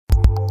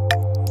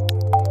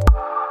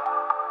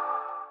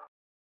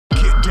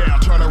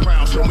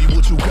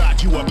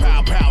you a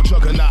pow pow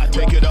juggernaut.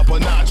 Take it up a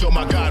notch. Oh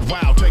my God,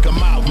 wow, take 'em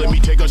out. Let me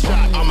take a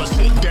shot. I'ma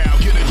sit down,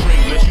 get a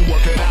drink, let you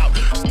work it out.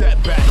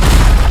 Step back.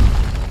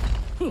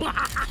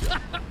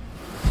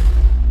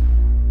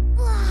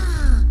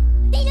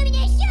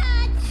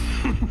 Illumination!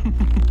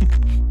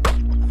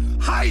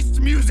 Heist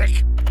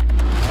music.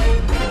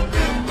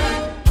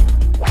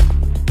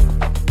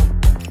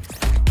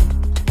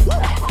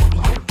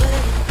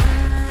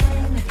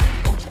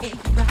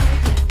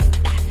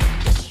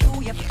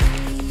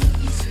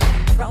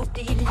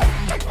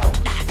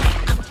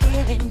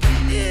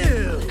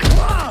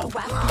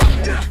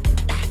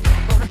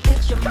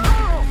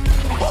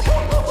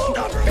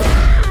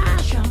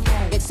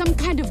 It's some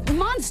kind of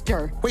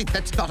monster. Wait,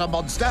 that's not a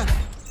monster.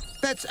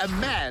 That's a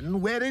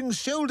man wearing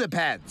shoulder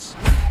pads.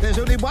 There's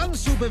only one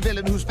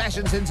supervillain whose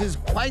fashion sense is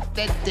quite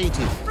that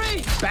dated.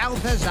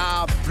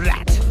 Balthazar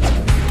Brat.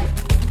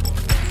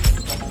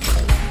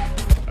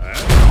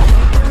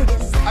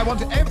 I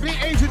want every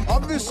agent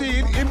on the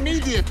scene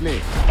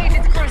immediately.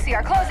 Agents Grucy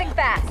are closing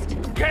fast.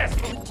 Yes.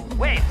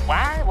 Wait,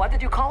 what? What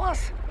did you call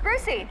us?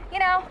 Grucy, you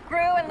know, Gru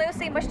and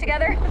Lucy mushed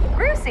together.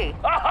 Grucy.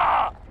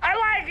 Oh, I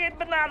like it,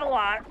 but not a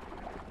lot.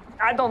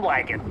 I don't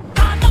like it.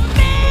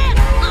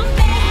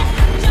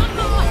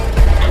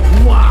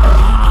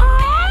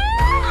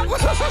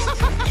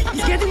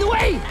 He's getting in the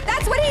way!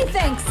 That's what he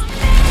thinks.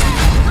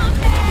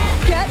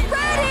 Get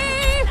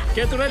ready!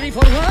 Get ready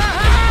for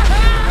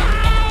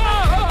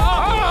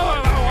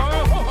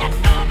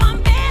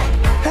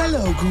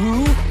Hello,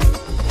 Gru.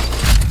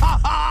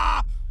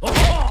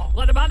 Oh,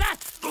 what about that?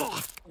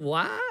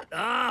 What?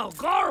 Oh,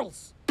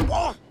 girls!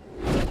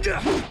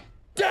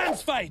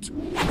 Dance fight.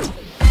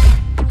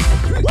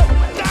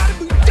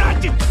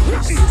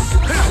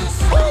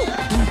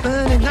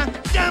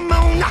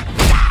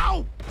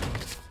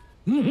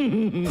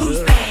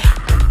 Who's there?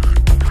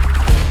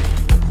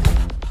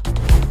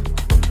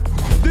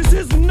 This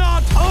is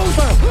not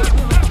over.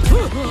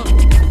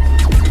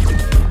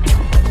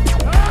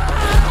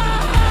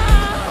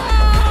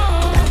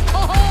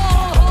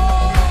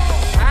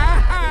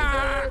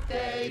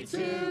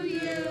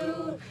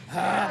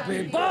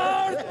 Happy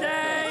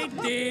birthday,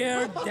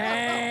 dear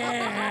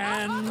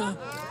Dan!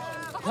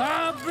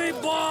 Happy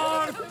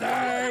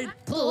birthday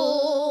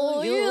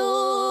to you!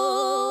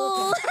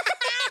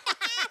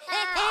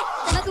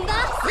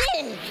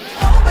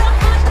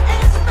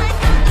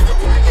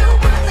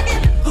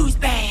 Who's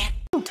bad?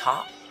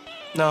 Top?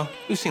 No,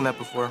 we've seen that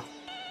before.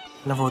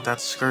 Never with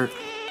that skirt.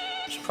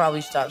 Should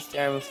probably stop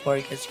staring before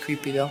it gets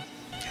creepy, though.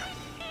 Yeah.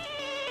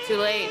 Too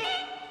late.